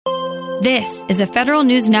This is a Federal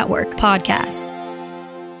News Network podcast.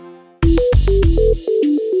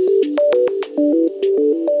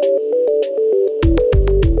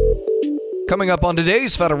 Coming up on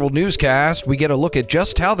today's Federal Newscast, we get a look at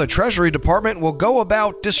just how the Treasury Department will go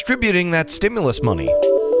about distributing that stimulus money.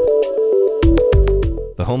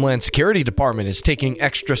 The Homeland Security Department is taking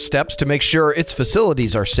extra steps to make sure its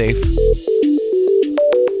facilities are safe.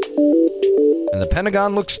 And the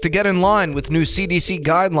Pentagon looks to get in line with new CDC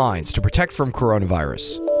guidelines to protect from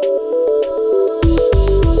coronavirus.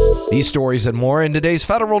 These stories and more in today's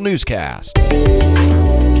Federal Newscast.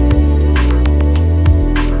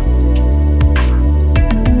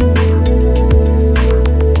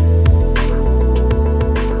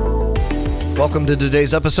 Welcome to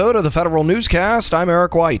today's episode of the Federal Newscast. I'm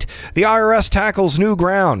Eric White. The IRS tackles new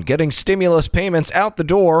ground, getting stimulus payments out the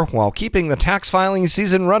door while keeping the tax filing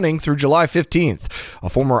season running through July 15th. A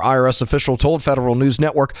former IRS official told Federal News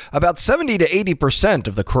Network about 70 to 80%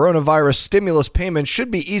 of the coronavirus stimulus payments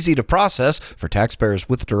should be easy to process for taxpayers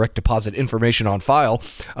with direct deposit information on file.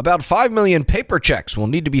 About 5 million paper checks will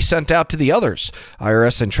need to be sent out to the others.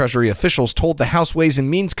 IRS and Treasury officials told the House Ways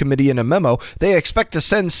and Means Committee in a memo they expect to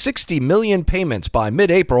send 60 million payments by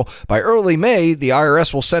mid-April. By early May, the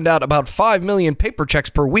IRS will send out about 5 million paper checks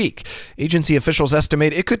per week. Agency officials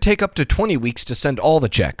estimate it could take up to 20 weeks to send all the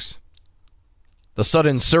checks. The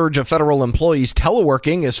sudden surge of federal employees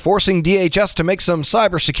teleworking is forcing DHS to make some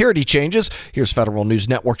cybersecurity changes. Here's Federal News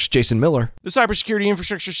Network's Jason Miller. The Cybersecurity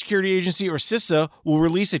Infrastructure Security Agency, or CISA, will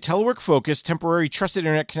release a telework-focused Temporary Trusted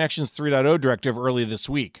Internet Connections 3.0 directive early this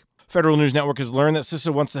week. Federal News Network has learned that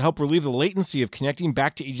CISA wants to help relieve the latency of connecting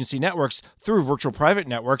back to agency networks through virtual private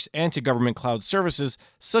networks and to government cloud services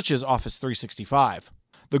such as Office 365.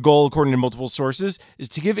 The goal, according to multiple sources, is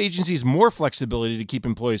to give agencies more flexibility to keep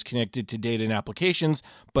employees connected to data and applications,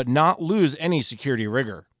 but not lose any security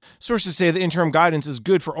rigor. Sources say the interim guidance is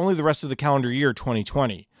good for only the rest of the calendar year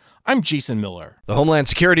 2020. I'm Jason Miller. The Homeland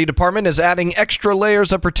Security Department is adding extra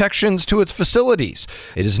layers of protections to its facilities.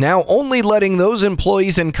 It is now only letting those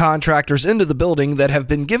employees and contractors into the building that have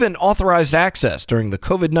been given authorized access during the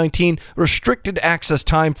COVID-19 restricted access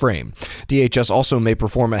timeframe. DHS also may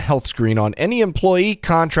perform a health screen on any employee,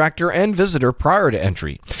 contractor, and visitor prior to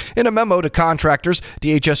entry. In a memo to contractors,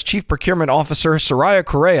 DHS Chief Procurement Officer Soraya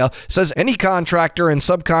Correa says any contractor and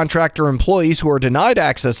subcontractor employees who are denied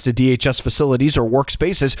access to DHS facilities or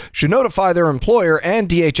workspaces should notify their employer and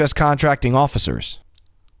DHS contracting officers.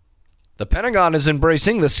 The Pentagon is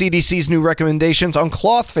embracing the CDC's new recommendations on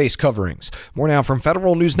cloth face coverings. More now from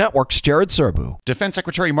Federal News Network's Jared Serbu. Defense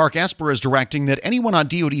Secretary Mark Esper is directing that anyone on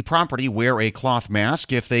DoD property wear a cloth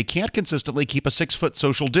mask if they can't consistently keep a 6-foot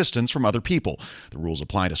social distance from other people. The rules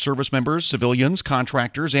apply to service members, civilians,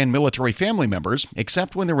 contractors, and military family members,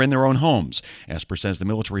 except when they're in their own homes. Esper says the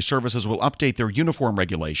military services will update their uniform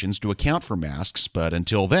regulations to account for masks, but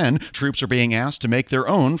until then, troops are being asked to make their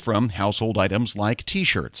own from household items like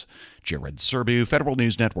T-shirts. Jared Serbu, Federal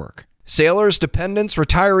News Network. Sailors, dependents,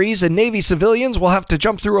 retirees, and Navy civilians will have to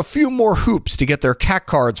jump through a few more hoops to get their CAC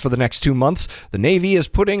cards for the next 2 months. The Navy is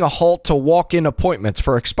putting a halt to walk-in appointments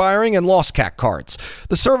for expiring and lost CAC cards.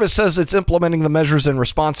 The service says it's implementing the measures in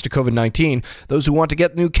response to COVID-19. Those who want to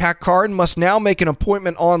get a new CAC card must now make an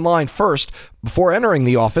appointment online first. Before entering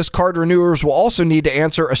the office, card renewers will also need to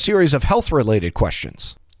answer a series of health-related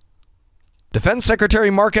questions. Defense Secretary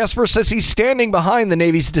Mark Esper says he's standing behind the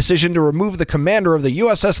Navy's decision to remove the commander of the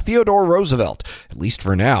USS Theodore Roosevelt, at least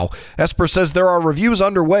for now. Esper says there are reviews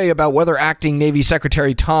underway about whether acting Navy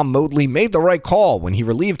Secretary Tom Modly made the right call when he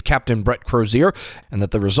relieved Captain Brett Crozier, and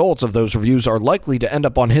that the results of those reviews are likely to end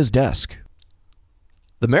up on his desk.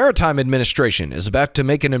 The Maritime Administration is about to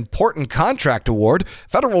make an important contract award.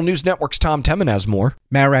 Federal News Network's Tom Temin has more.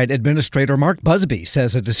 MARAD Administrator Mark Busby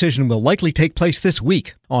says a decision will likely take place this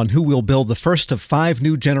week on who will build the first of 5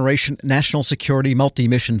 new generation national security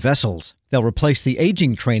multi-mission vessels. They'll replace the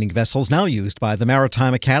aging training vessels now used by the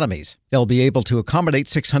maritime academies. They'll be able to accommodate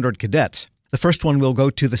 600 cadets. The first one will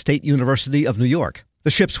go to the State University of New York. The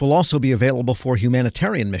ships will also be available for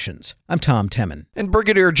humanitarian missions. I'm Tom Temin. And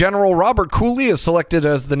Brigadier General Robert Cooley is selected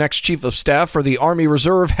as the next Chief of Staff for the Army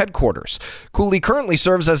Reserve Headquarters. Cooley currently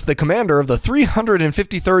serves as the commander of the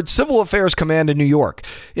 353rd Civil Affairs Command in New York.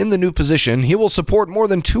 In the new position, he will support more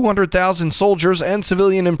than 200,000 soldiers and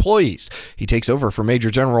civilian employees. He takes over for Major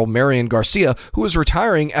General Marion Garcia, who is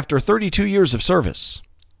retiring after 32 years of service.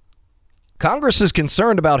 Congress is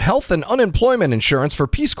concerned about health and unemployment insurance for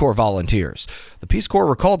Peace Corps volunteers. The Peace Corps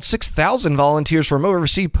recalled 6,000 volunteers from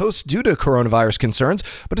overseas posts due to coronavirus concerns,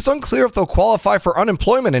 but it's unclear if they'll qualify for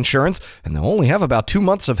unemployment insurance, and they'll only have about 2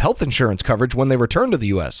 months of health insurance coverage when they return to the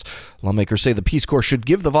U.S. Lawmakers say the Peace Corps should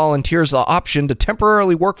give the volunteers the option to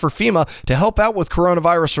temporarily work for FEMA to help out with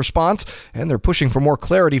coronavirus response, and they're pushing for more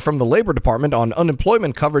clarity from the Labor Department on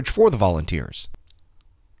unemployment coverage for the volunteers.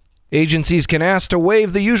 Agencies can ask to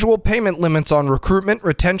waive the usual payment limits on recruitment,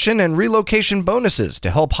 retention, and relocation bonuses to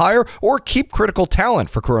help hire or keep critical talent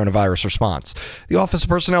for coronavirus response. The Office of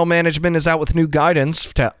Personnel Management is out with new guidance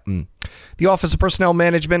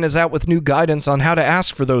on how to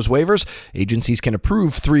ask for those waivers. Agencies can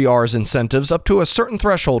approve 3R's incentives up to a certain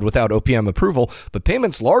threshold without OPM approval, but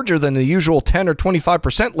payments larger than the usual 10 or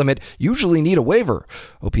 25% limit usually need a waiver.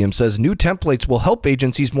 OPM says new templates will help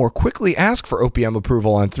agencies more quickly ask for OPM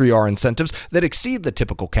approval on 3R incentives that exceed the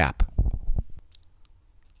typical cap.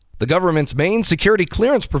 The government's main security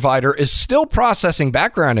clearance provider is still processing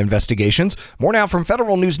background investigations. More now from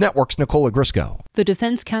Federal News Network's Nicola Grisco. The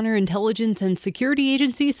Defense Counterintelligence and Security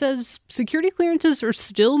Agency says security clearances are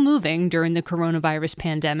still moving during the coronavirus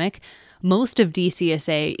pandemic. Most of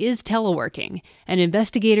DCSA is teleworking, and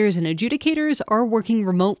investigators and adjudicators are working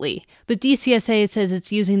remotely. But DCSA says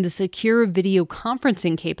it's using the secure video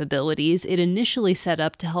conferencing capabilities it initially set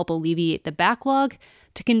up to help alleviate the backlog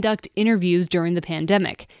to conduct interviews during the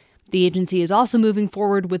pandemic. The agency is also moving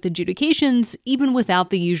forward with adjudications, even without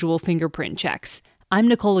the usual fingerprint checks. I'm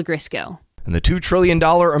Nicola Grisco. And the $2 trillion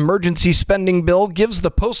emergency spending bill gives the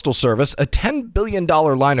Postal Service a $10 billion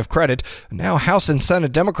line of credit. Now House and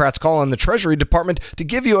Senate Democrats call on the Treasury Department to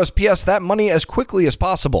give USPS that money as quickly as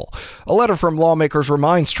possible. A letter from lawmakers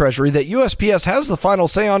reminds Treasury that USPS has the final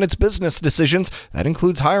say on its business decisions. That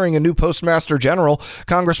includes hiring a new Postmaster General.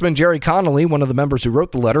 Congressman Jerry Connolly, one of the members who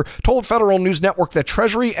wrote the letter, told Federal News Network that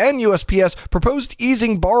Treasury and USPS proposed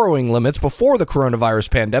easing borrowing limits before the coronavirus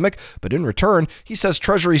pandemic, but in return, he says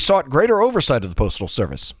Treasury sought greater oversight of the Postal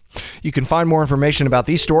Service. You can find more information about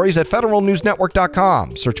these stories at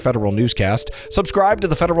federalnewsnetwork.com. Search Federal Newscast. Subscribe to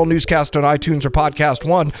the Federal Newscast on iTunes or Podcast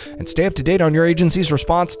One, and stay up to date on your agency's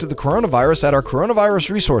response to the coronavirus at our coronavirus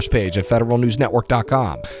resource page at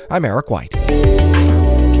federalnewsnetwork.com. I'm Eric White.